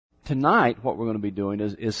tonight what we're going to be doing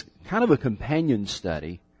is kind of a companion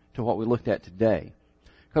study to what we looked at today.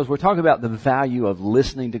 Because we're talking about the value of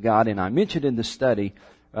listening to God, and I mentioned in the study,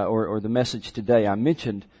 or the message today, I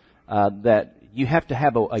mentioned that you have to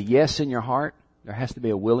have a yes in your heart. There has to be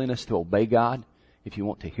a willingness to obey God if you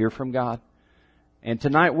want to hear from God. And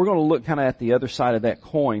tonight we're going to look kind of at the other side of that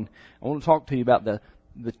coin. I want to talk to you about the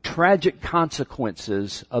tragic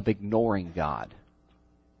consequences of ignoring God.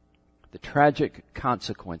 The tragic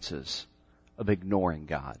consequences of ignoring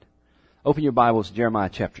God. Open your Bibles to Jeremiah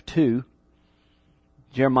chapter 2.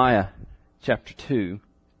 Jeremiah chapter 2.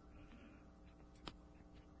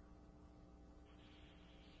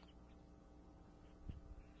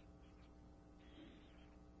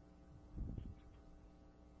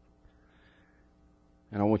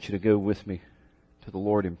 And I want you to go with me to the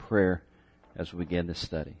Lord in prayer as we begin this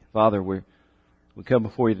study. Father, we come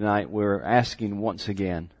before you tonight. We're asking once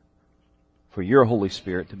again for your Holy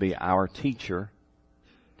Spirit to be our teacher,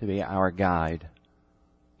 to be our guide.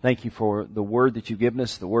 Thank you for the word that you've given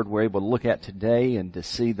us, the word we're able to look at today and to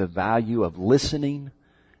see the value of listening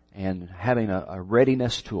and having a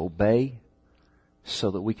readiness to obey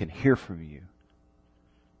so that we can hear from you.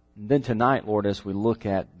 And then tonight, Lord, as we look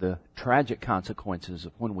at the tragic consequences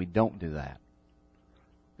of when we don't do that,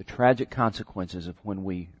 the tragic consequences of when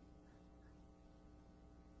we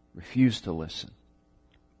refuse to listen,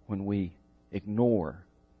 when we ignore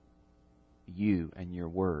you and your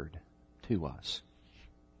word to us.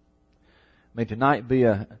 May tonight be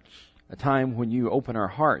a time when you open our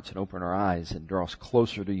hearts and open our eyes and draw us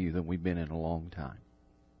closer to you than we've been in a long time.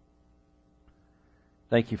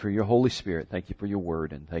 Thank you for your Holy Spirit. Thank you for your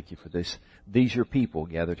word. And thank you for these your people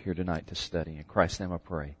gathered here tonight to study. In Christ's name I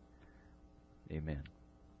pray. Amen.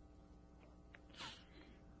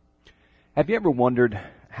 Have you ever wondered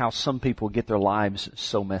how some people get their lives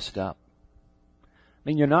so messed up? I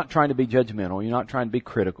mean, you're not trying to be judgmental. You're not trying to be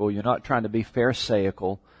critical. You're not trying to be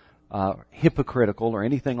pharisaical, hypocritical, or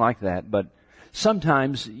anything like that. But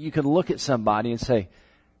sometimes you can look at somebody and say,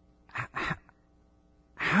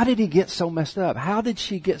 how did he get so messed up? How did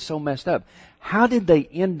she get so messed up? How did they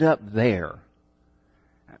end up there?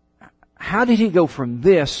 How did he go from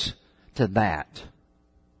this to that?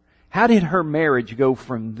 How did her marriage go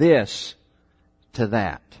from this to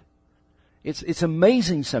that? It's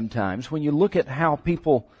amazing sometimes when you look at how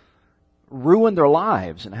people ruin their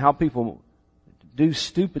lives and how people do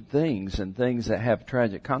stupid things and things that have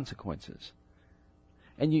tragic consequences.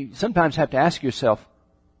 And you sometimes have to ask yourself,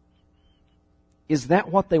 is that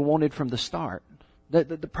what they wanted from the start?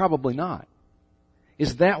 Probably not.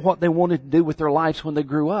 Is that what they wanted to do with their lives when they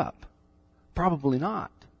grew up? Probably not.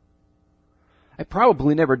 They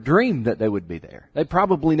probably never dreamed that they would be there. They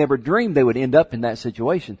probably never dreamed they would end up in that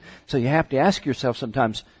situation. So you have to ask yourself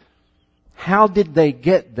sometimes, how did they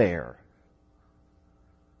get there?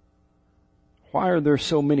 Why are there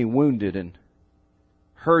so many wounded and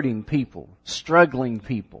hurting people, struggling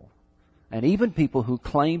people, and even people who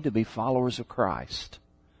claim to be followers of Christ?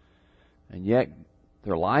 And yet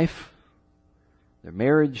their life, their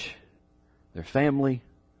marriage, their family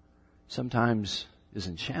sometimes is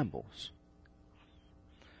in shambles.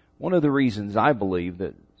 One of the reasons I believe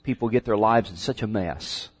that people get their lives in such a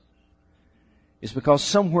mess is because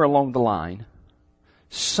somewhere along the line,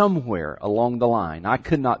 I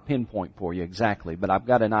could not pinpoint for you exactly, but I've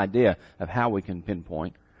got an idea of how we can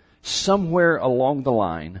pinpoint. Somewhere along the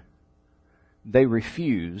line, they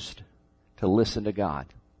refused to listen to God.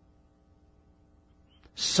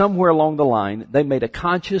 Somewhere along the line, they made a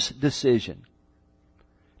conscious decision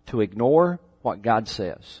to ignore what God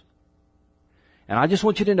says. And I just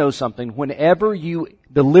want you to know something. Whenever you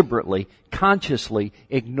deliberately, consciously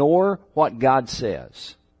ignore what God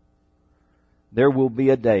says, there will be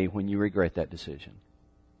a day when you regret that decision.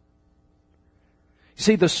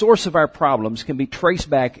 See, the source of our problems can be traced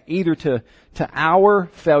back either to our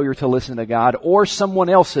failure to listen to God or someone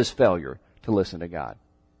else's failure to listen to God.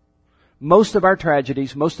 Most of our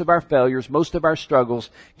tragedies, most of our failures, most of our struggles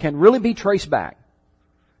can really be traced back.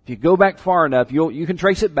 If you go back far enough, you can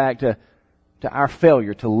trace it back to our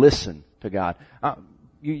failure to listen to God.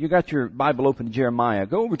 You got your Bible open to Jeremiah.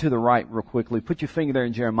 Go over to the right real quickly. Put your finger there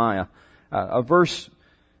in Jeremiah. A verse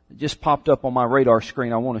just popped up on my radar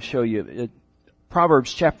screen I want to show you.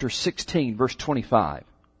 Proverbs chapter 16, verse 25.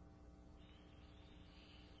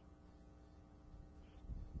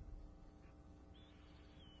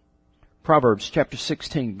 Proverbs chapter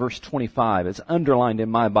 16, verse 25. It's underlined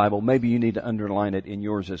in my Bible. Maybe you need to underline it in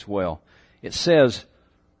yours as well. It says,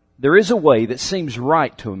 "There is a way that seems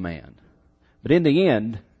right to a man, but in the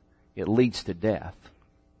end, it leads to death."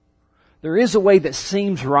 There is a way that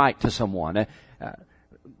seems right to someone.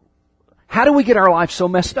 How do we get our lives so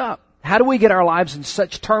messed up? How do we get our lives in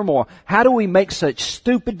such turmoil? How do we make such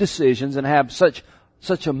stupid decisions and have such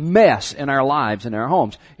a mess in our lives and our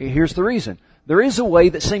homes? Here's the reason. There is a way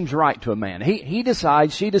that seems right to a man. He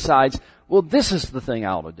decides, she decides, well, this is the thing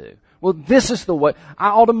I ought to do. Well, this is the way. I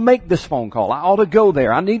ought to make this phone call. I ought to go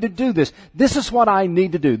there. I need to do this. This is what I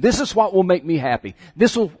need to do. This is what will make me happy.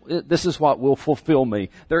 This is what will fulfill me.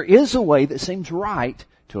 There is a way that seems right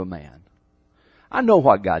to a man. I know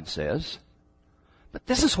what God says, but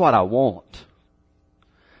this is what I want.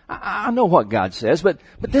 I know what God says, but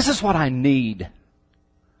this is what I need.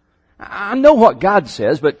 I know what God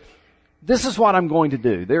says, but this is what I'm going to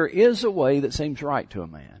do. There is a way that seems right to a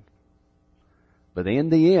man. But in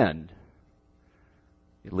the end,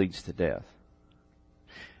 it leads to death.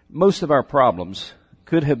 Most of our problems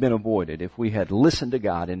could have been avoided if we had listened to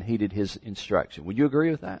God and heeded His instruction. Would you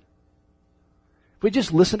agree with that? If we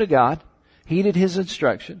just listened to God, heeded His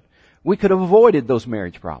instruction, we could have avoided those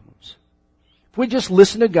marriage problems. If we just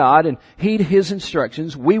listened to God and heed His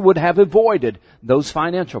instructions, we would have avoided those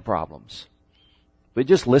financial problems. If we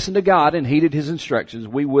just listened to God and heeded His instructions,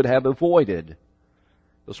 we would have avoided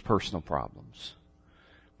those personal problems.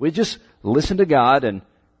 We just listened to God and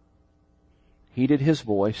heeded His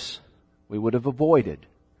voice, we would have avoided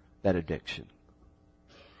that addiction.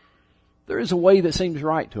 There is a way that seems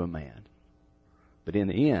right to a man, but in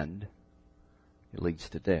the end, it leads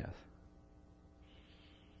to death.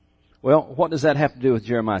 Well, what does that have to do with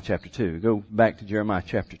Jeremiah chapter 2? Go back to Jeremiah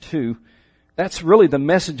chapter 2. That's really the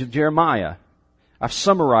message of Jeremiah. I've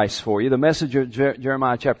summarized for you the message of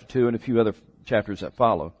Jeremiah chapter 2 and a few other chapters that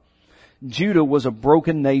follow. Judah was a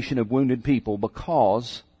broken nation of wounded people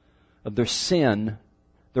because of their sin,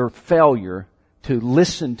 their failure to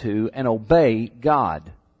listen to and obey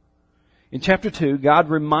God. In chapter 2, God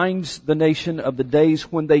reminds the nation of the days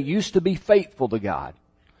when they used to be faithful to God.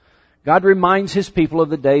 God reminds His people of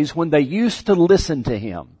the days when they used to listen to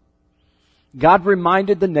Him. God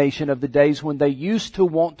reminded the nation of the days when they used to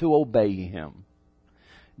want to obey Him.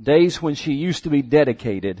 Days when she used to be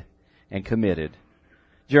dedicated and committed.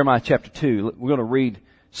 Jeremiah chapter 2, we're going to read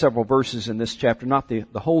several verses in this chapter, not the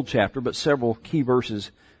whole chapter, but several key verses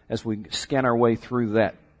as we scan our way through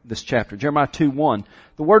this chapter. Jeremiah 2:1,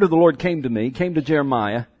 the word of the Lord came to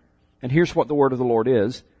Jeremiah, and here's what the word of the Lord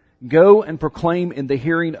is. Go and proclaim in the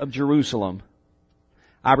hearing of Jerusalem,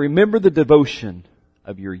 I remember the devotion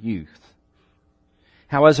of your youth.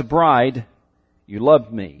 How as a bride you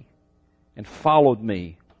loved me and followed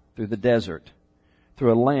me through the desert,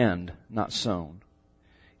 through a land not sown.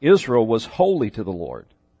 Israel was holy to the Lord,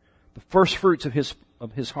 the first fruits of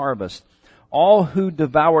his harvest. All who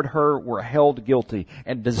devoured her were held guilty,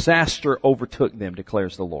 and disaster overtook them,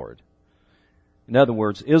 declares the Lord. In other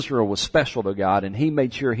words, Israel was special to God, and He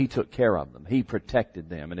made sure He took care of them. He protected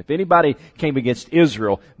them. And if anybody came against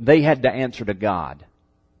Israel, they had to answer to God.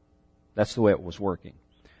 That's the way it was working.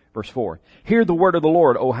 Verse 4, hear the word of the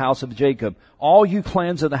Lord, O house of Jacob, all you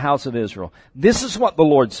clans of the house of Israel. This is what the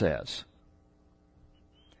Lord says.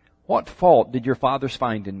 What fault did your fathers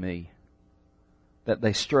find in me that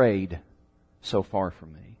they strayed so far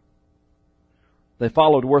from me? They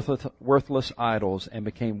followed worthless idols and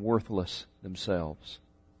became worthless themselves.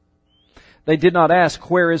 They did not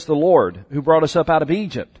ask, where is the Lord who brought us up out of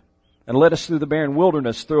Egypt and led us through the barren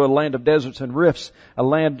wilderness, through a land of deserts and rifts, a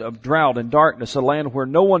land of drought and darkness, a land where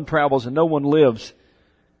no one travels and no one lives.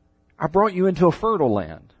 I brought you into a fertile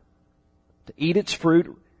land to eat its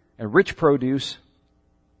fruit and rich produce,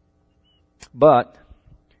 but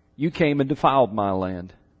you came and defiled my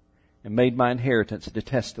land and made my inheritance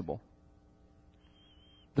detestable.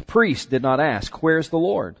 The priest did not ask, where is the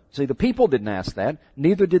Lord? See, the people didn't ask that.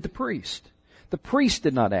 Neither did the priest. The priest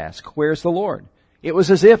did not ask, where is the Lord? It was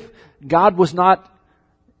as if God was not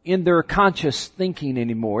in their conscious thinking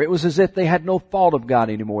anymore. It was as if they had no thought of God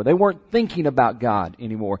anymore. They weren't thinking about God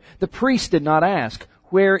anymore. The priest did not ask,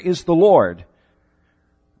 where is the Lord?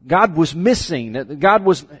 God was missing. God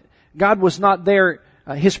was not there.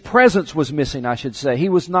 His presence was missing, I should say. He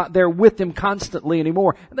was not there with them constantly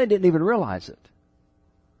anymore. And they didn't even realize it.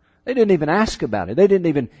 They didn't even ask about it. They didn't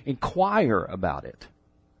even inquire about it.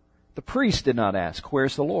 The priest did not ask,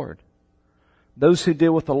 where's the Lord? Those who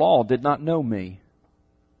deal with the law did not know me.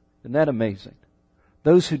 Isn't that amazing?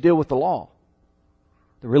 Those who deal with the law,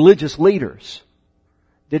 the religious leaders,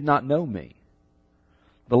 did not know me.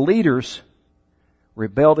 The leaders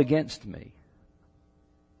rebelled against me.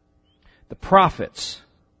 The prophets,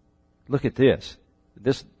 look at this.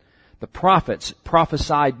 The prophets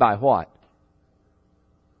prophesied by what?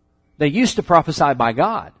 They used to prophesy by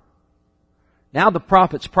God. Now the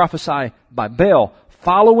prophets prophesy by Baal,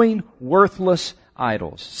 following worthless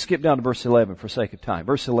idols. Skip down to verse 11 for sake of time.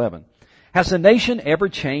 Verse 11. Has a nation ever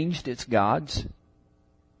changed its gods?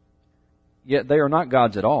 Yet they are not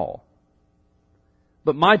gods at all.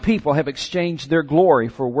 But my people have exchanged their glory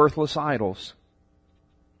for worthless idols.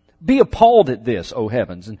 Be appalled at this, O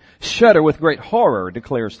heavens, and shudder with great horror,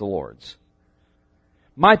 declares the Lord.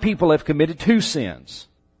 My people have committed two sins.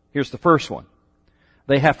 Here's the first one.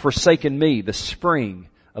 They have forsaken me, the spring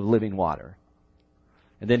of living water.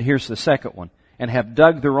 And then here's the second one. And have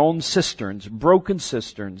dug their own cisterns, broken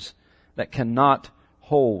cisterns that cannot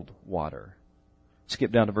hold water.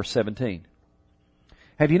 Skip down to verse 17.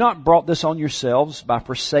 Have you not brought this on yourselves by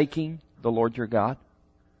forsaking the Lord your God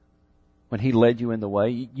when He led you in the way?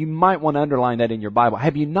 You might want to underline that in your Bible.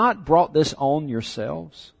 Have you not brought this on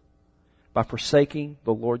yourselves by forsaking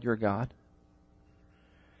the Lord your God?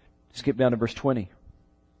 Skip down to verse 20.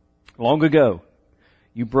 Long ago,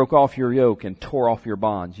 you broke off your yoke and tore off your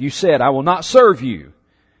bonds. You said, I will not serve you.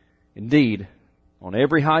 Indeed, on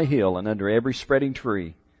every high hill and under every spreading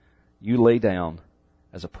tree, you lay down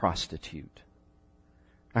as a prostitute.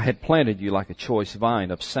 I had planted you like a choice vine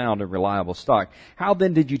of sound and reliable stock. How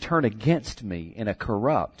then did you turn against me in a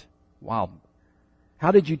corrupt wild?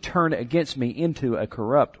 How did you turn against me into a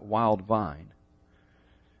corrupt wild vine?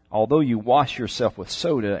 Although you wash yourself with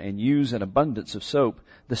soda and use an abundance of soap,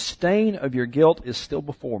 the stain of your guilt is still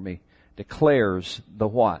before me, declares the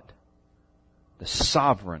what? The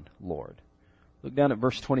sovereign Lord. Look down at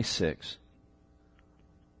verse 26.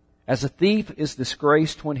 As a thief is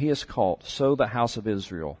disgraced when he is caught, so the house of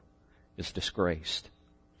Israel is disgraced.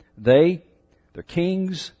 They, their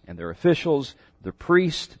kings and their officials, their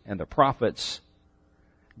priests and their prophets,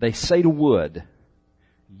 they say to wood,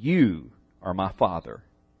 you are my father,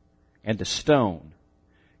 and to stone,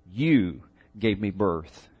 you gave me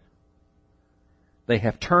birth. They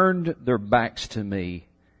have turned their backs to me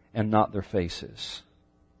and not their faces.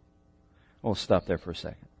 We'll stop there for a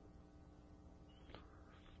second.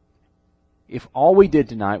 If all we did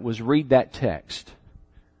tonight was read that text,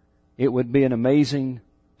 it would be an amazing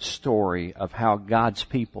story of how God's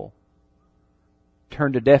people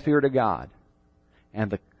turned a deaf ear to God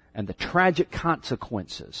and the tragic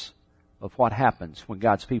consequences of what happens when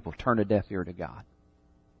God's people turn a deaf ear to God.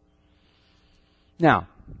 Now,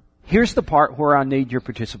 here's the part where I need your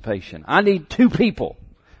participation. I need two people.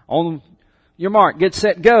 On your mark, get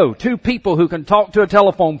set, go. Two people who can talk to a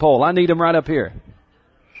telephone pole. I need them right up here.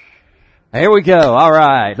 Here we go. All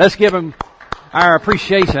right. Let's give them our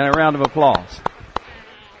appreciation and a round of applause.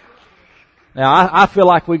 Now, I feel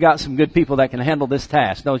like we got some good people that can handle this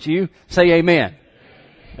task, don't you? Say amen.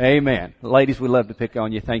 Amen. Ladies, we love to pick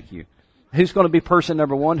on you. Thank you. Who's going to be person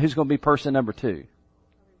number one? Who's going to be person number two?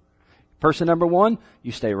 Person number one,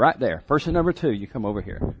 you stay right there. Person number two, you come over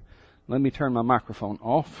here. Let me turn my microphone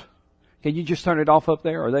off. Can you just turn it off up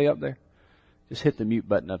there? Are they up there? Just hit the mute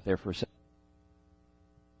button up there for a second.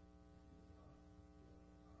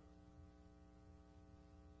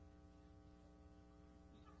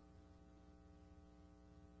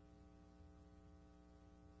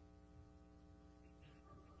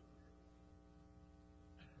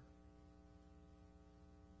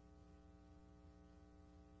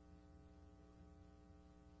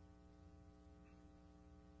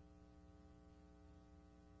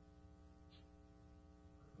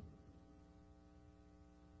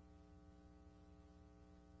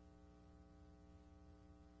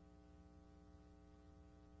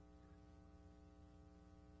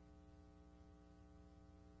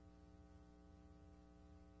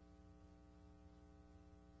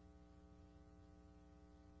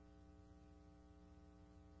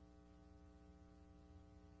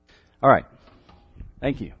 All right.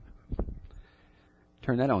 Thank you.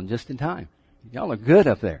 Turn that on just in time. Y'all are good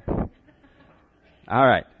up there. All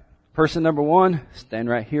right. Person number one, stand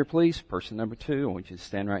right here, please. Person number two, I want you to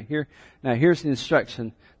stand right here. Now, here's the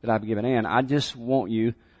instruction that I've given Ann. I just want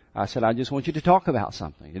you to talk about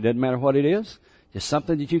something. It doesn't matter what it is. Just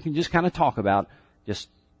something that you can just kind of talk about.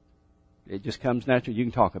 It just comes naturally. You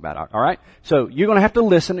can talk about it. All right? So, you're going to have to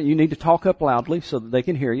listen, and you need to talk up loudly so that they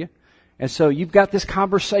can hear you. And so you've got this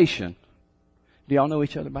conversation. Do y'all know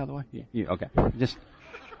each other, by the way? Yeah, okay.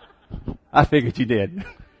 I figured you did.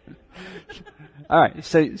 All right.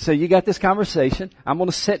 So you got this conversation. I'm going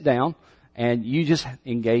to sit down and you just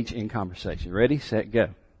engage in conversation. Ready, set, go.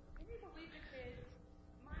 Can you believe the kids?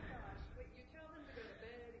 My gosh, you tell them to go to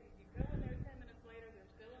bed, you go in there 10 minutes later,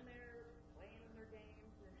 they're still in there playing in their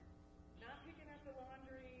games and not picking up the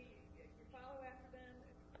laundry, you follow after them.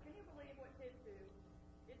 Can you believe what kids do?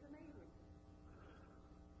 It's amazing.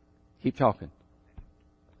 Keep talking.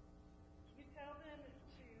 You tell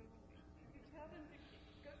them to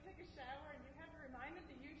go take a shower and you have to remind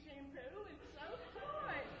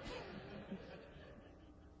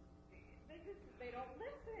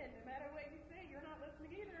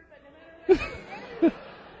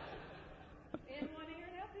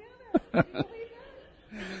My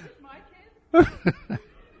kids?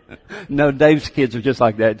 No, Dave's kids are just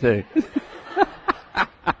like that too.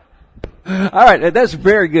 All right, that's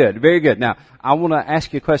very good, very good. Now, I want to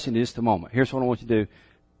ask you a question in just a moment. Here's what I want you to do.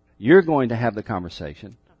 You're going to have the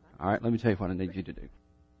conversation. All right, let me tell you what I need you to do.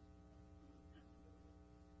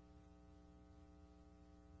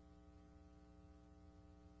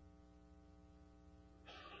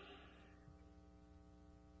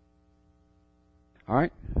 All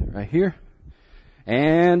right, right here.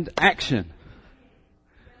 And action.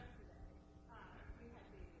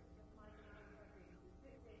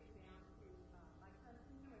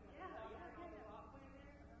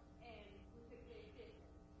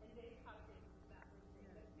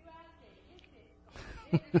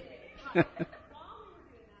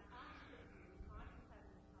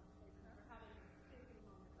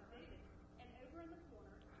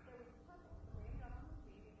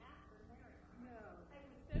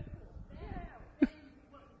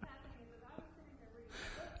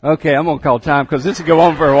 Okay, I'm going to call time because this will go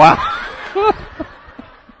on for a while.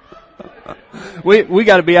 we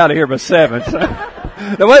got to be out of here by 7. So.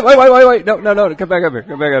 No, wait. No. Come back up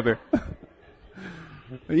here.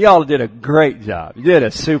 Y'all did a great job. You did a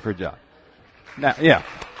super job. Now, yeah.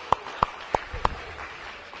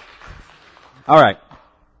 All right.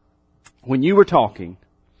 When you were talking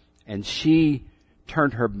and she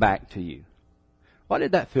turned her back to you, what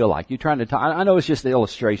did that feel like? You trying to talk? I know it's just the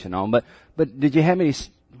illustration on, but did you have any?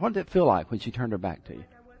 What did it feel like when she turned her back to you? Like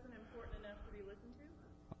I wasn't important enough to be listened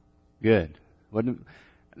to.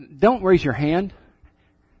 Good. Don't raise your hand.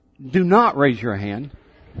 Do not raise your hand.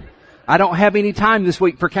 I don't have any time this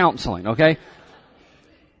week for counseling, okay?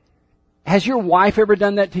 Has your wife ever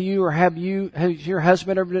done that to you, or has your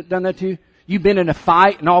husband ever done that to you? You've been in a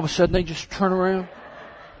fight and all of a sudden they just turn around?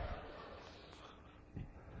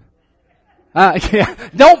 Yeah.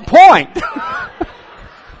 Don't point!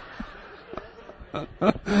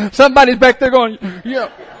 Somebody's back there going,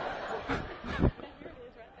 yeah.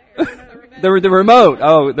 The remote.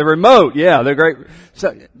 Oh, the remote. Yeah, they're great.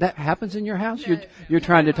 So that happens in your house? You're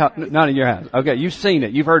trying to talk, not in your house. Okay, you've seen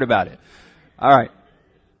it. You've heard about it. All right.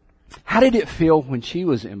 How did it feel when she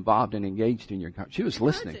was involved and engaged in your conversation? She was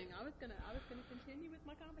listening. I was going to continue with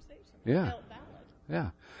my conversation. Yeah. It felt valid. Yeah.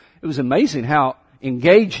 It was amazing how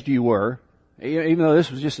engaged you were, even though this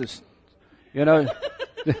was just this,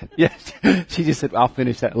 yes. She just said, I'll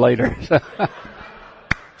finish that later.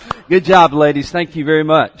 Good job, ladies. Thank you very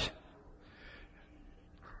much.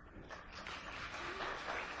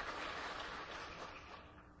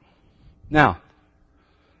 Now,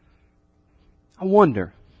 I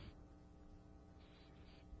wonder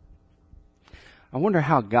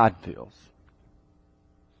how God feels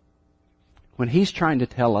when He's trying to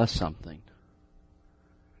tell us something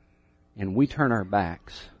and we turn our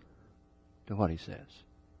backs to what He says.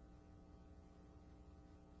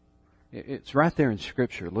 It's right there in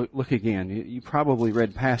Scripture. Look again. You probably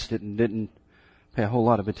read past it and didn't pay a whole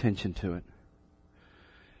lot of attention to it.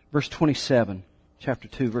 Verse 27. Chapter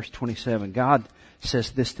 2, verse 27, God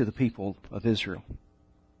says this to the people of Israel.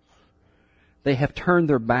 They have turned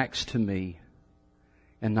their backs to me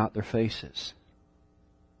and not their faces.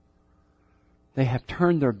 They have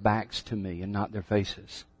turned their backs to me and not their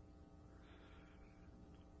faces.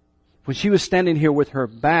 When she was standing here with her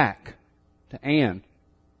back to Anne,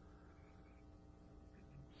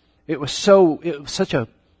 it was such a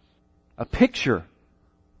picture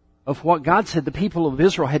of what God said the people of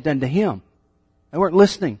Israel had done to Him. They weren't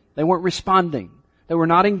listening. They weren't responding. They were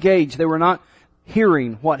not engaged. They were not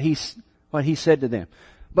hearing what he said to them.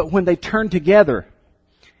 But when they turned together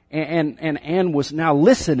and Anne was now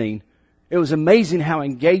listening, it was amazing how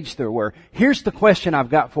engaged they were. Here's the question I've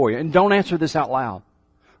got for you, and don't answer this out loud.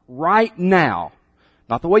 Right now,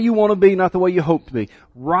 not the way you want to be, not the way you hope to be.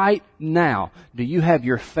 Right now, do you have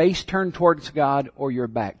your face turned towards God or your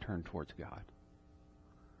back turned towards God?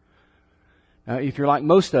 If you're like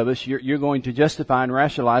most of us, you're going to justify and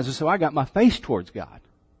rationalize it, so I got my face towards God.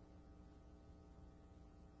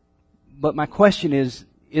 But my question is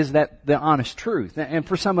that the honest truth? And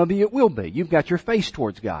for some of you it will be. You've got your face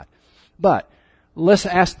towards God. But let's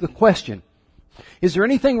ask the question. Is there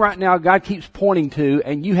anything right now God keeps pointing to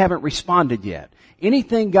and you haven't responded yet?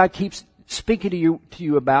 Anything God keeps speaking to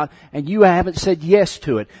you about and you haven't said yes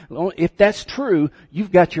to it? If that's true,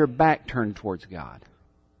 you've got your back turned towards God,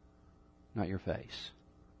 not your face.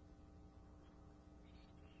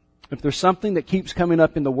 If there's something that keeps coming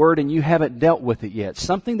up in the Word and you haven't dealt with it yet,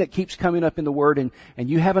 something that keeps coming up in the Word and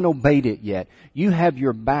you haven't obeyed it yet, you have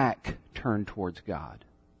your back turned towards God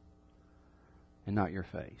and not your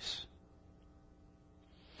face.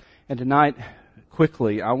 And tonight,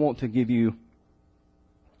 quickly, I want to give you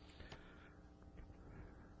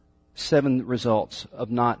 7 results of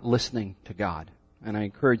not listening to God. And I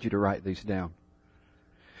encourage you to write these down.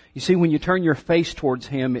 You see, when you turn your face towards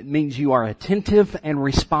Him, it means you are attentive and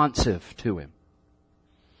responsive to Him.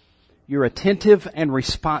 You're attentive and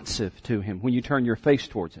responsive to Him when you turn your face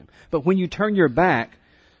towards Him. But when you turn your back,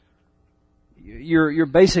 you're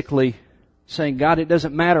basically saying, God, it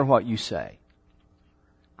doesn't matter what you say.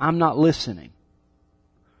 I'm not listening.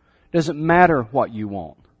 It doesn't matter what you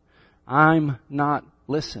want. I'm not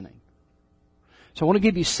listening. So I want to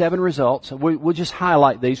give you 7 results. We'll just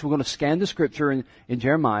highlight these. We're going to scan the Scripture in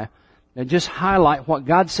Jeremiah and just highlight what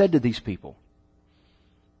God said to these people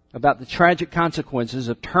about the tragic consequences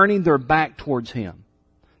of turning their back towards Him.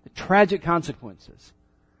 The tragic consequences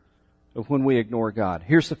of when we ignore God.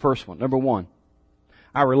 Here's the first one. Number 1,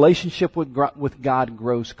 our relationship with God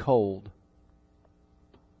grows cold.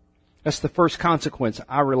 That's the first consequence.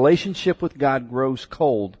 Our relationship with God grows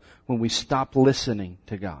cold when we stop listening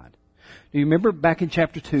to God. Do you remember back in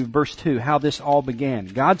chapter 2, verse 2, how this all began?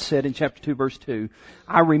 God said in chapter 2, verse 2,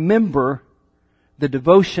 I remember the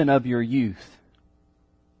devotion of your youth.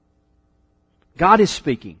 God is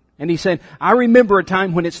speaking. And He said, I remember a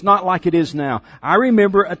time when it's not like it is now. I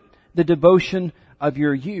remember the devotion of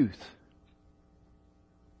your youth.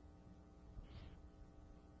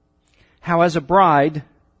 How as a bride,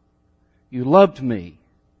 you loved me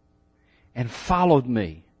and followed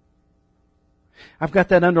me. I've got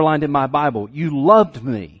that underlined in my Bible. You loved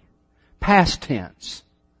me, past tense.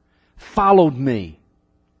 Followed me,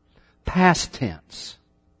 past tense.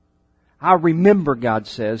 I remember, God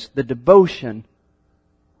says, the devotion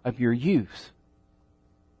of your youth.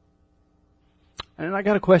 And I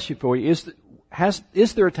got a question for you. Is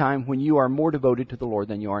there a time when you are more devoted to the Lord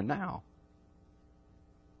than you are now?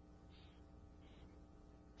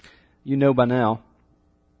 You know by now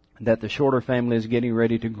that the Shorter family is getting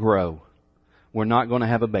ready to grow. We're not going to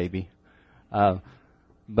have a baby. But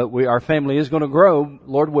our family is going to grow,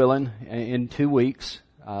 Lord willing, in 2 weeks.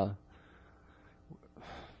 My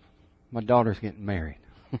daughter's getting married.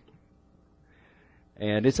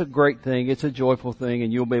 And it's a great thing. It's a joyful thing.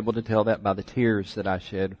 And you'll be able to tell that by the tears that I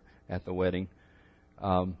shed at the wedding.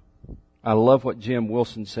 I love what Jim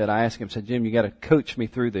Wilson said. I asked him, said, Jim, you got to coach me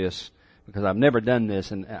through this, because I've never done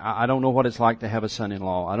this, and I don't know what it's like to have a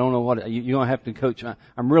son-in-law. I don't know what you're going to have to coach.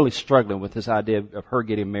 I'm really struggling with this idea of her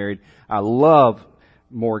getting married. I love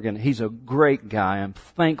Morgan. He's a great guy. I'm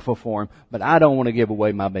thankful for him, but I don't want to give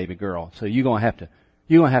away my baby girl. So you're going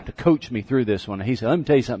to have to coach me through this one. And he said, let me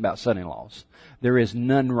tell you something about son-in-laws. There is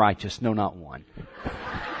none righteous, no, not one.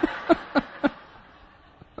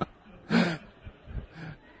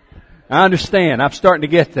 I understand. I'm starting to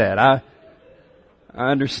get that. I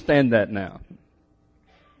understand that now.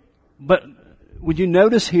 But would you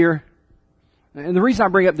notice here, and the reason I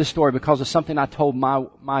bring up this story because of something I told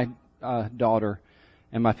my daughter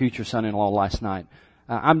and my future son-in-law last night.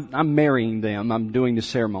 I'm marrying them. I'm doing the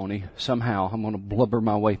ceremony somehow. I'm going to blubber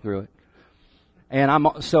my way through it. And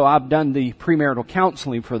I've done the premarital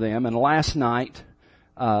counseling for them. And last night,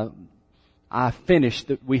 I finished.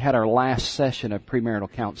 We had our last session of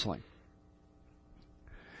premarital counseling.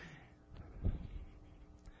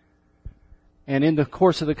 And in the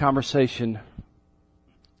course of the conversation,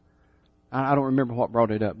 I don't remember what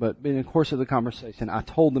brought it up, but in the course of the conversation, I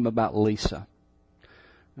told them about Lisa.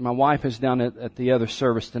 And my wife is down at the other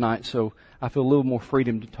service tonight, so I feel a little more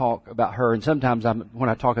freedom to talk about her. And sometimes when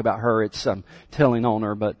I talk about her, it's telling on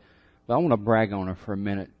her, but I want to brag on her for a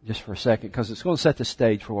minute, just for a second, because it's going to set the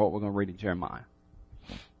stage for what we're going to read in Jeremiah.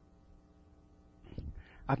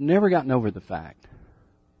 I've never gotten over the fact.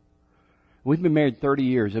 We've been married 30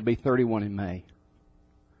 years. It'll be 31 in May.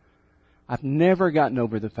 I've never gotten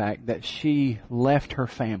over the fact that she left her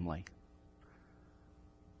family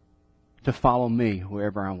to follow me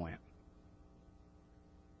wherever I went.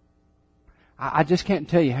 I just can't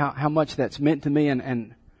tell you how much that's meant to me.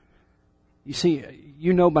 And you see,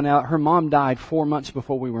 you know by now, her mom died 4 months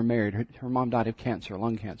before we were married. Her mom died of cancer,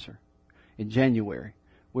 lung cancer, in January.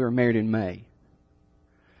 We were married in May.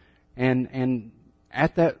 And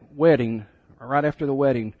at that wedding, right after the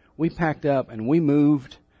wedding, we packed up and we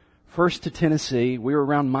moved first to Tennessee. We were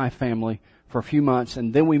around my family for a few months,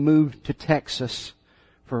 and then we moved to Texas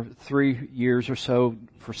for 3 years or so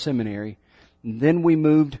for seminary. And then we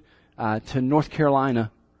moved to North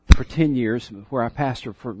Carolina for 10 years, where I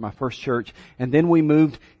pastored for my first church. And then we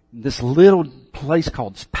moved this little place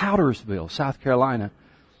called Powdersville, South Carolina.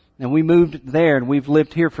 And we moved there, and we've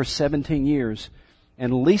lived here for 17 years.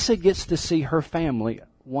 And Lisa gets to see her family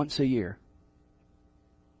once a year.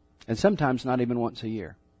 And sometimes not even once a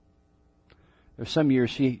year. There's some years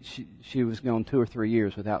she was gone 2 or 3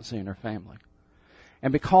 years without seeing her family.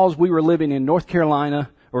 And because we were living in North Carolina,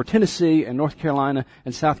 or Tennessee and North Carolina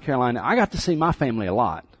and South Carolina, I got to see my family a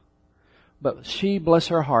lot. But she, bless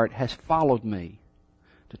her heart, has followed me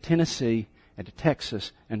to Tennessee and to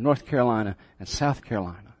Texas and North Carolina and South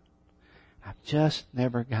Carolina. I've just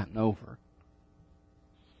never gotten over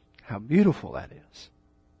how beautiful that is.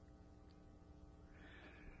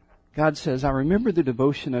 God says, I remember the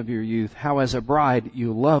devotion of your youth, how as a bride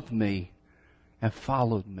you loved me and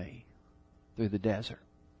followed me through the desert.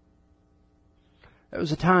 There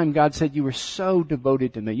was a time God said you were so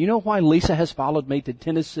devoted to me. You know why Lisa has followed me to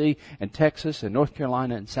Tennessee and Texas and North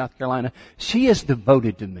Carolina and South Carolina? She is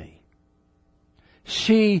devoted to me.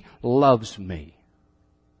 She loves me.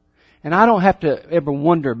 And I don't have to ever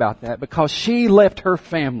wonder about that because she left her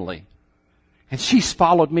family and she's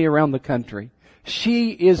followed me around the country. She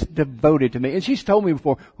is devoted to me. And she's told me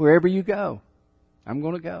before, wherever you go, I'm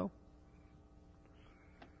going to go.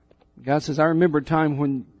 God says, I remember a time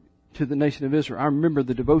when, to the nation of Israel, I remember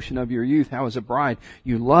the devotion of your youth, how as a bride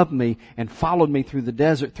you loved me and followed me through the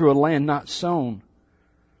desert, through a land not sown.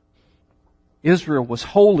 Israel was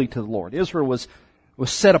holy to the Lord. Israel was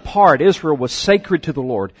set apart. Israel was sacred to the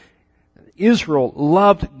Lord. Israel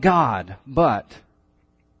loved God, but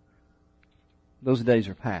those days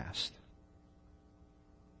are past.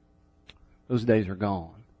 Those days are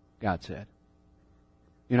gone, God said.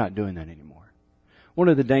 You're not doing that anymore. One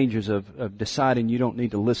of the dangers of deciding you don't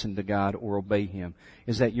need to listen to God or obey Him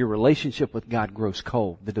is that your relationship with God grows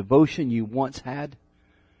cold. The devotion you once had,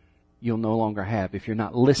 you'll no longer have if you're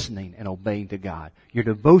not listening and obeying to God. Your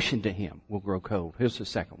devotion to Him will grow cold. Here's the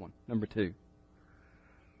second one. Number 2.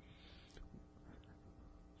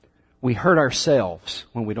 We hurt ourselves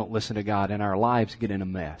when we don't listen to God and our lives get in a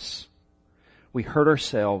mess. We hurt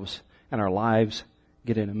ourselves and our lives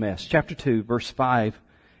get in a mess. Chapter 2, verse 5,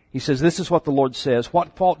 he says, this is what the Lord says.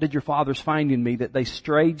 What fault did your fathers find in me that they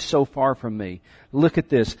strayed so far from me? Look at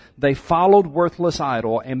this. They followed worthless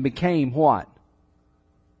idol and became what?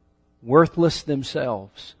 Worthless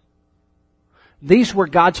themselves. These were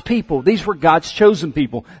God's people. These were God's chosen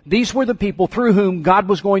people. These were the people through whom God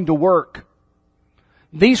was going to work.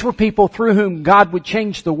 These were people through whom God would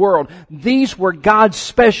change the world. These were God's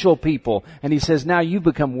special people. And He says, now you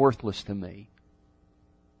become worthless to me.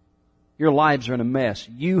 Your lives are in a mess.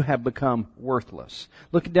 You have become worthless.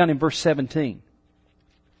 Look down in verse 17.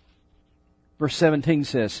 Verse 17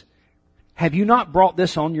 says, have you not brought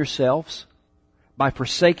this on yourselves by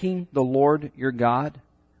forsaking the Lord your God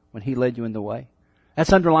when He led you in the way?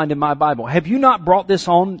 That's underlined in my Bible. Have you not brought this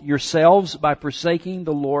on yourselves by forsaking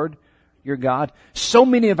the Lord your God? So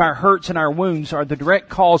many of our hurts and our wounds are the direct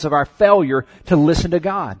cause of our failure to listen to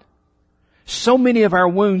God. So many of our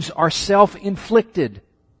wounds are self-inflicted.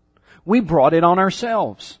 We brought it on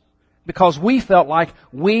ourselves because we felt like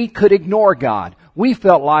we could ignore God. We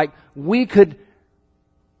felt like we could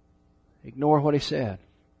ignore what He said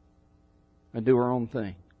and do our own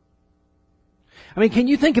thing. I mean, can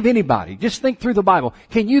you think of anybody? Just think through the Bible.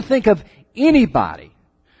 Can you think of anybody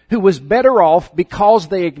who was better off because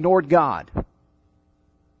they ignored God?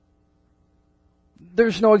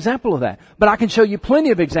 There's no example of that. But I can show you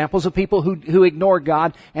plenty of examples of people who ignored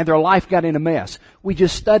God and their life got in a mess. We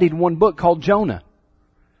just studied one book called Jonah.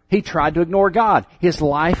 He tried to ignore God. His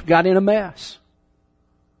life got in a mess.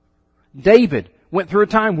 David went through a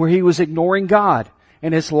time where he was ignoring God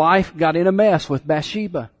and his life got in a mess with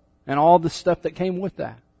Bathsheba and all the stuff that came with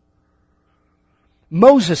that.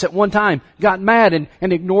 Moses at one time got mad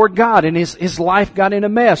and ignored God and his life got in a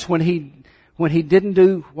mess when he didn't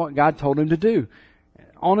do what God told him to do.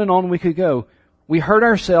 On and on we could go. We hurt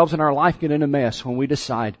ourselves and our life get in a mess when we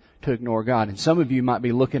decide to ignore God. And some of you might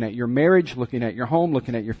be looking at your marriage, looking at your home,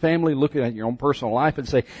 looking at your family, looking at your own personal life and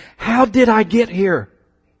say, how did I get here?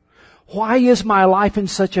 Why is my life in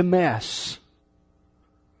such a mess?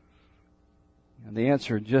 And the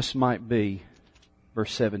answer just might be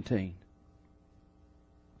verse 17.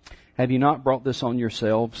 Have you not brought this on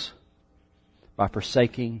yourselves by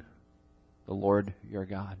forsaking the Lord your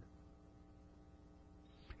God?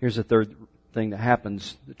 Here's the third thing that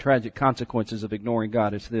happens. The tragic consequences of ignoring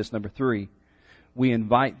God is this. Number 3, we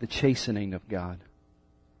invite the chastening of God.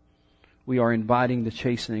 We are inviting the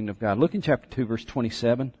chastening of God. Look in chapter 2, verse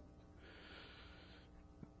 27.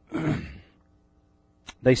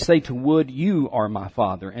 They say to wood, you are my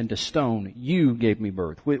father, and to stone, you gave me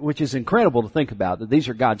birth. Which is incredible to think about, that these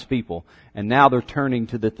are God's people, and now they're turning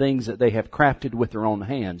to the things that they have crafted with their own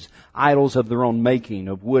hands, idols of their own making,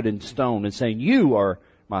 of wood and stone, and saying, you are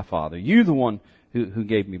my father. You the one who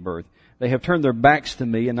gave me birth. They have turned their backs to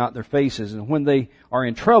me and not their faces. And when they are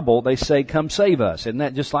in trouble, they say, come save us. Isn't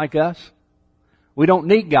that just like us? We don't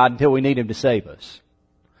need God until we need Him to save us.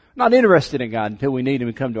 Not interested in God until we need Him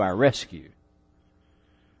to come to our rescue.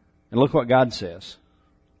 And look what God says.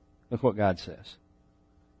 Look what God says.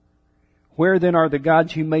 Where then are the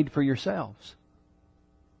gods you made for yourselves?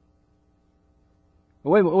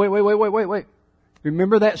 Wait.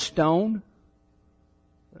 Remember that stone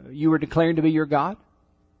you were declaring to be your God?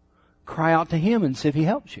 Cry out to Him and see if He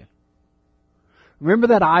helps you. Remember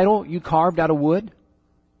that idol you carved out of wood?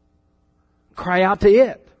 Cry out to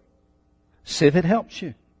it. See if it helps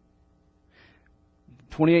you.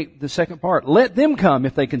 28, the second part. Let them come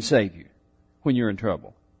if they can save you when you're in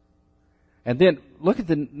trouble. And then look at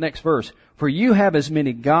the next verse. For you have as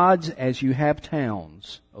many gods as you have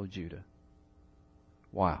towns, O Judah.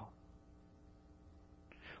 Wow.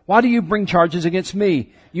 Why do you bring charges against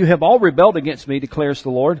me? You have all rebelled against me, declares the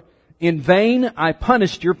Lord. In vain I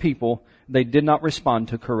punished your people. They did not respond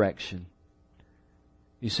to correction.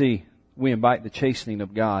 You see, we invite the chastening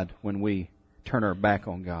of God when we turn our back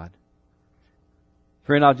on God.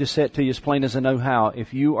 Friend, I'll just say it to you as plain as I know how.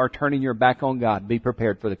 If you are turning your back on God, be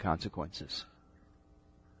prepared for the consequences.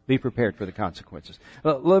 Be prepared for the consequences.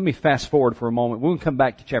 Let me fast forward for a moment. We'll come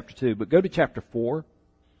back to chapter 2, but go to chapter 4.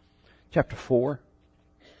 Chapter 4.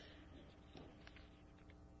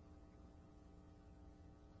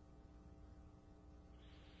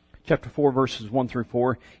 Chapter 4, verses 1 through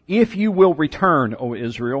 4. If you will return, O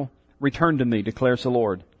Israel, return to me, declares the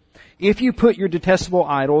Lord. If you put your detestable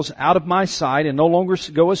idols out of my sight and no longer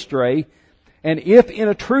go astray, and if in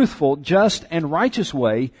a truthful, just, and righteous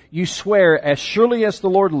way you swear as surely as the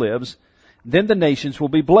Lord lives, then the nations will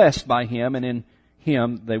be blessed by Him, and in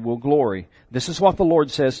Him they will glory. This is what the Lord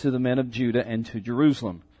says to the men of Judah and to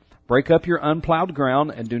Jerusalem. Break up your unplowed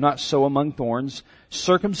ground and do not sow among thorns.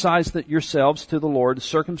 Circumcise yourselves to the Lord.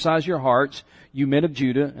 Circumcise your hearts, you men of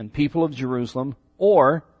Judah and people of Jerusalem,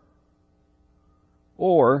 or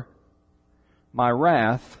my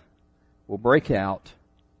wrath will break out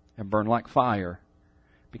and burn like fire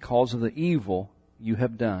because of the evil you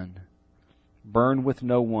have done. Burn with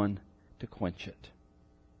no one to quench it.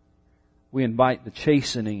 We invite the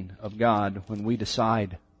chastening of God when we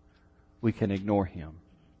decide we can ignore Him.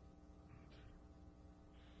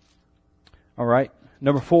 All right,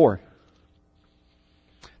 number 4.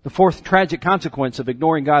 The fourth tragic consequence of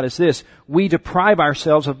ignoring God is this. We deprive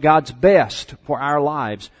ourselves of God's best for our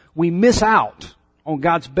lives. We miss out on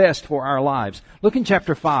God's best for our lives. Look in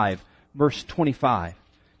chapter 5, verse 25.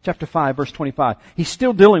 Chapter 5, verse 25. He's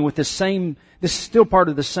still dealing with this is still part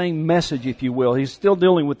of the same message, if you will. He's still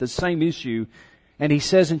dealing with the same issue. And he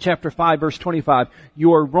says in chapter 5, verse 25,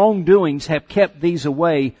 your wrongdoings have kept these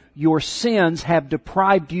away. Your sins have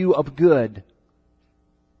deprived you of good.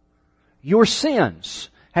 Your sins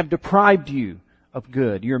have deprived you of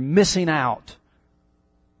good. You're missing out.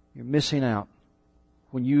 You're missing out.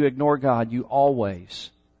 When you ignore God, you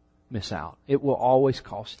always miss out. It will always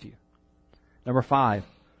cost you. Number 5,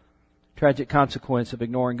 tragic consequence of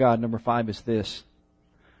ignoring God. Number 5 is this.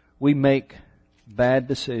 We make bad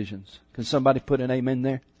decisions. Can somebody put an amen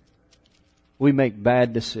there? We make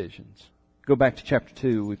bad decisions. Go back to chapter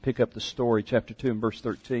 2. We pick up the story, chapter 2 and verse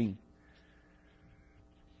 13.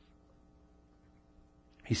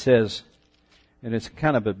 He says, and it's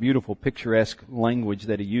kind of a beautiful picturesque language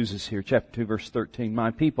that he uses here. Chapter 2, verse 13. My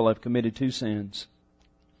people have committed 2 sins.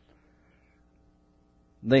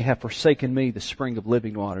 They have forsaken me, the spring of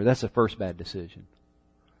living water. That's the first bad decision.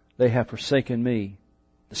 They have forsaken me,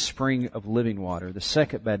 the spring of living water. The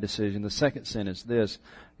second bad decision, the second sin is this.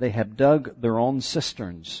 They have dug their own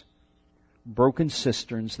cisterns, broken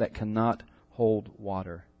cisterns that cannot hold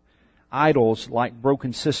water. Idols, like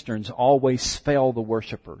broken cisterns, always fail the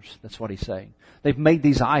worshipers. That's what he's saying. They've made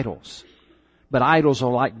these idols. But idols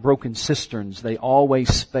are like broken cisterns. They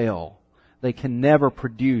always fail. They can never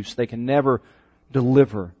produce. They can never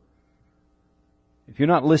deliver. If you're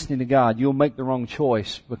not listening to God, you'll make the wrong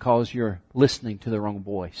choice because you're listening to the wrong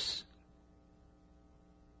voice.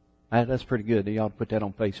 That's pretty good. You ought to put that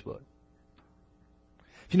on Facebook.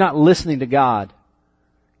 If you're not listening to God,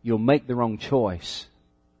 you'll make the wrong choice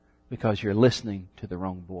because you're listening to the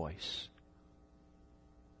wrong voice.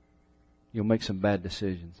 You'll make some bad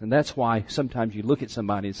decisions. And that's why sometimes you look at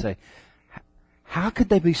somebody and say, how could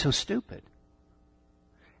they be so stupid?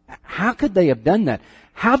 How could they have done that?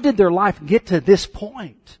 How did their life get to this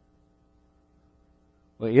point?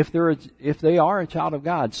 Well, if they are a child of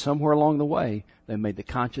God, somewhere along the way, they made the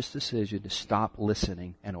conscious decision to stop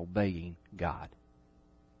listening and obeying God.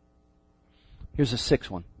 Here's a 6th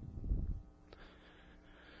one.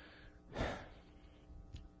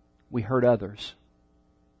 we hurt others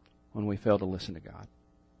when we fail to listen to God.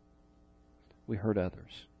 We hurt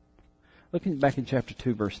others. Looking back in chapter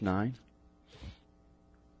 2, verse 9.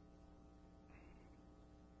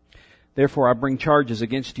 Therefore I bring charges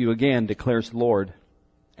against you again, declares the Lord,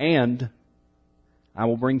 and I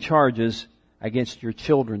will bring charges against your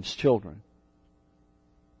children's children.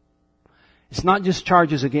 It's not just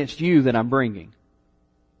charges against you that I'm bringing,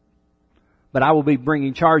 but I will be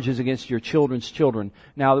bringing charges against your children's children.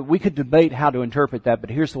 Now, we could debate how to interpret that, but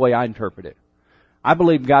here's the way I interpret it. I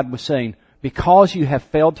believe God was saying, because you have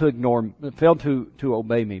failed to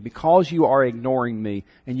obey me, because you are ignoring me,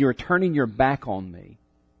 and you are turning your back on me,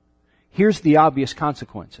 here's the obvious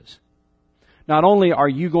consequences. Not only are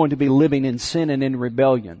you going to be living in sin and in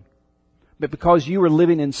rebellion, but because you are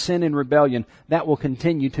living in sin and rebellion, that will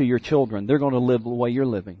continue to your children. They're going to live the way you're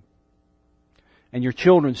living. And your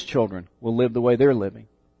children's children will live the way they're living.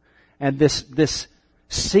 And this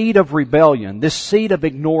seed of rebellion, this seed of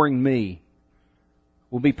ignoring me,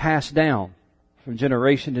 will be passed down from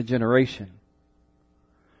generation to generation.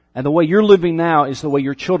 And the way you're living now is the way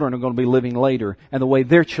your children are going to be living later, and the way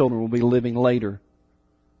their children will be living later.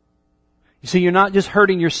 You see, you're not just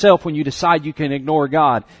hurting yourself when you decide you can ignore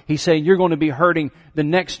God. He's saying you're going to be hurting the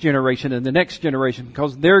next generation and the next generation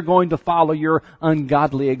because they're going to follow your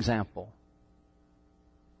ungodly example.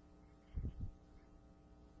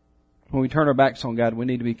 When we turn our backs on God, we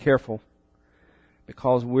need to be careful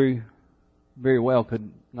because we very well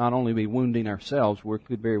could not only be wounding ourselves, we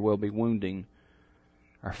could very well be wounding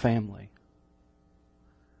our family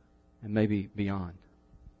and maybe beyond.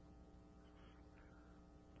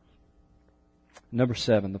 Number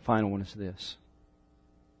 7, the final one is this.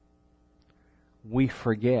 We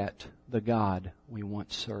forget the God we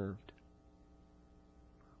once served.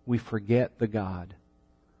 We forget the God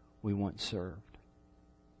we once served.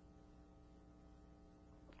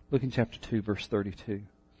 Look in chapter 2, verse 32.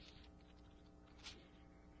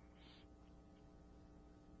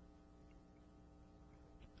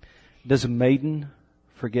 Does a maiden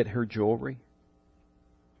forget her jewelry?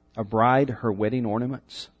 A bride her wedding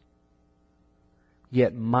ornaments?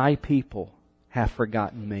 Yet my people have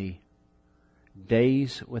forgotten me,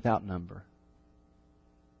 days without number.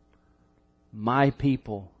 My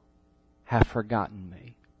people have forgotten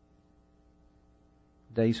me,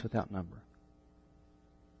 days without number.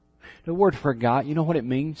 The word forgot, you know what it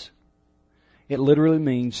means? It literally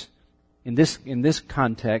means, in this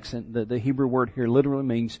context, and the Hebrew word here literally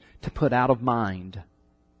means to put out of mind.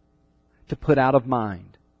 To put out of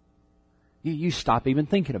mind. You stop even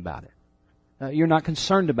thinking about it. You're not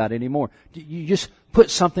concerned about it anymore. You just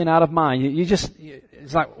put something out of mind.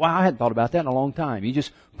 It's like, wow, I hadn't thought about that in a long time. You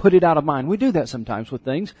just put it out of mind. We do that sometimes with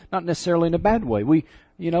things, not necessarily in a bad way.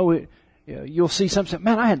 You'll see something,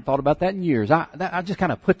 man, I hadn't thought about that in years. I just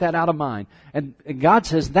kind of put that out of mind. And God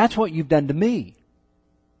says, that's what you've done to me.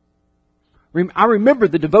 I remember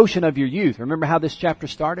the devotion of your youth. Remember how this chapter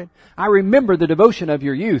started? I remember the devotion of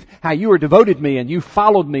your youth, how you were devoted to me and you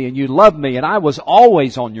followed me and you loved me and I was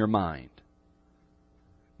always on your mind.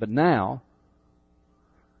 But now,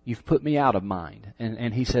 you've put me out of mind.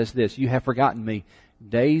 And he says this, you have forgotten me,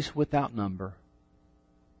 days without number.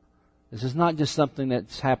 This is not just something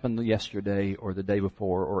that's happened yesterday or the day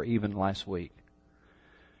before or even last week.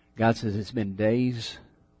 God says it's been days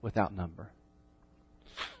without number.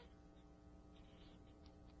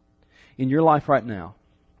 In your life right now,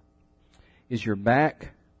 is your back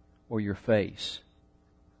or your face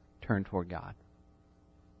turned toward God?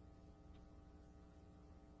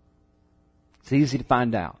 It's easy to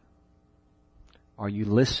find out. Are you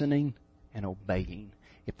listening and obeying?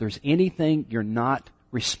 If there's anything you're not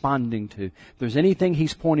responding to, if there's anything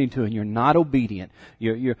He's pointing to and you're not obedient,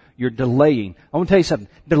 you're delaying. I want to tell you something.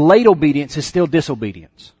 Delayed obedience is still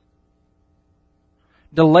disobedience.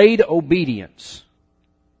 Delayed obedience.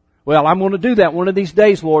 Well, I'm going to do that one of these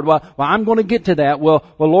days, Lord. Well, I'm going to get to that. Well,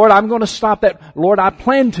 Lord, I'm going to stop that. Lord, I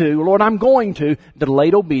plan to. Lord, I'm going to.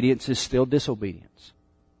 Delayed obedience is still disobedience.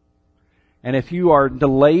 And if you are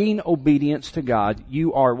delaying obedience to God,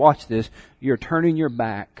 you are, watch this, you're turning your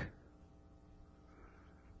back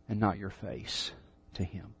and not your face to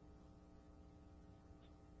Him.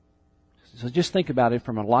 So just think about it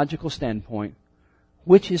from a logical standpoint.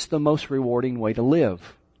 Which is the most rewarding way to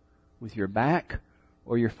live? With your back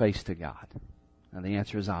or your face to God? Now the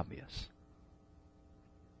answer is obvious.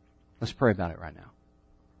 Let's pray about it right now.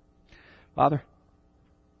 Father,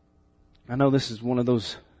 I know this is one of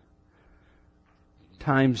those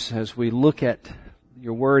times as we look at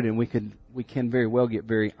your word and we can very well get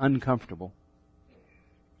very uncomfortable.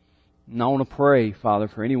 And I want to pray, Father,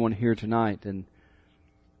 for anyone here tonight and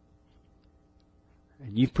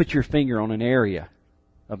and you've put your finger on an area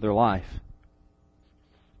of their life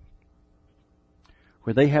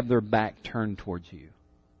where they have their back turned towards you.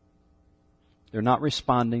 They're not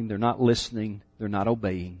responding, they're not listening, they're not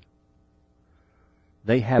obeying.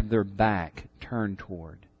 They have their back turned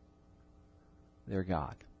toward their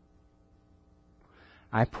God.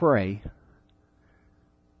 I pray,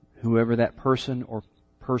 whoever that person or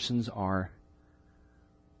persons are,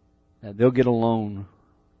 that they'll get alone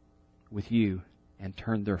with you and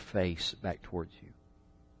turn their face back towards you.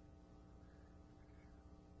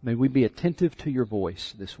 May we be attentive to your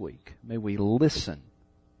voice this week. May we listen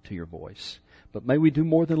to your voice. But may we do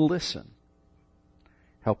more than listen.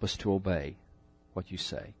 Help us to obey what you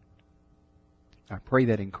say. I pray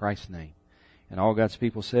that in Christ's name. And all God's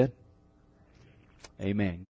people said, Amen.